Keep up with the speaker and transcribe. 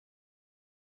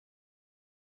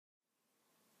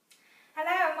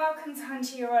welcome to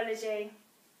Hunter Urology.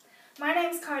 My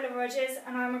name is Kyla Rogers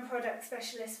and I'm a product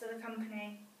specialist for the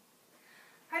company.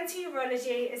 Hunter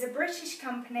Urology is a British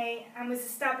company and was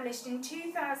established in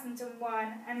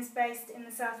 2001 and is based in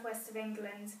the southwest of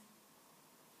England.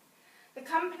 The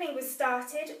company was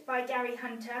started by Gary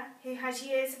Hunter, who has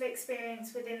years of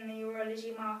experience within the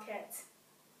urology market.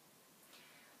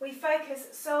 We focus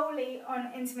solely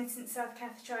on intermittent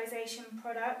self-catheterisation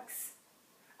products,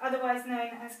 otherwise known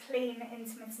as clean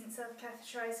intermittent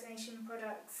self-catheterisation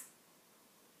products.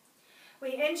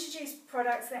 We introduce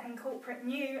products that incorporate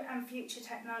new and future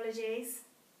technologies.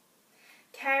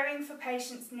 Caring for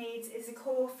patients' needs is a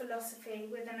core philosophy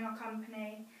within our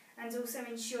company, and also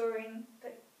ensuring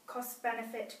that cost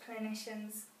benefit to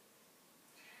clinicians.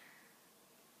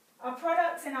 Our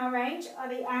products in our range are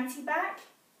the AntiBac,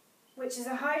 which is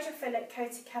a hydrophilic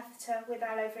coated catheter with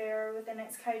aloe vera within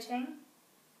its coating.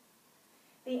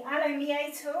 The Aloe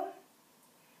Meatal,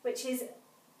 which is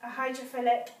a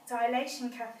hydrophilic dilation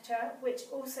catheter, which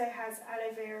also has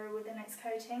aloe vera within its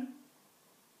coating.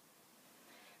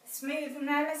 Smooth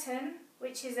Nelaton,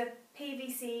 which is a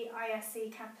PVC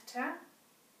ISC catheter.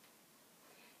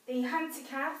 The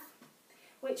HunterCath,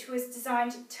 which was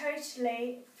designed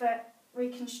totally for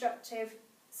reconstructive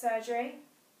surgery.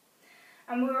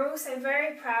 And we're also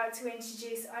very proud to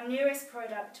introduce our newest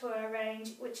product to our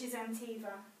range, which is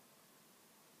Emteva.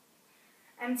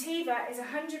 Emteva is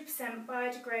 100%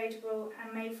 biodegradable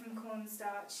and made from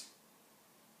cornstarch.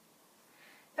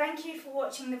 Thank you for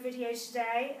watching the video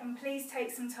today, and please take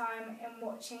some time in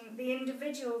watching the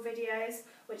individual videos,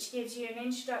 which gives you an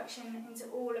introduction into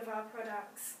all of our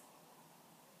products.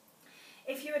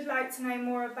 If you would like to know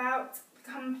more about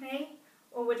the company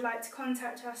or would like to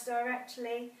contact us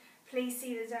directly, please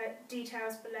see the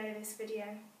details below this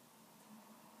video.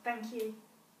 Thank you.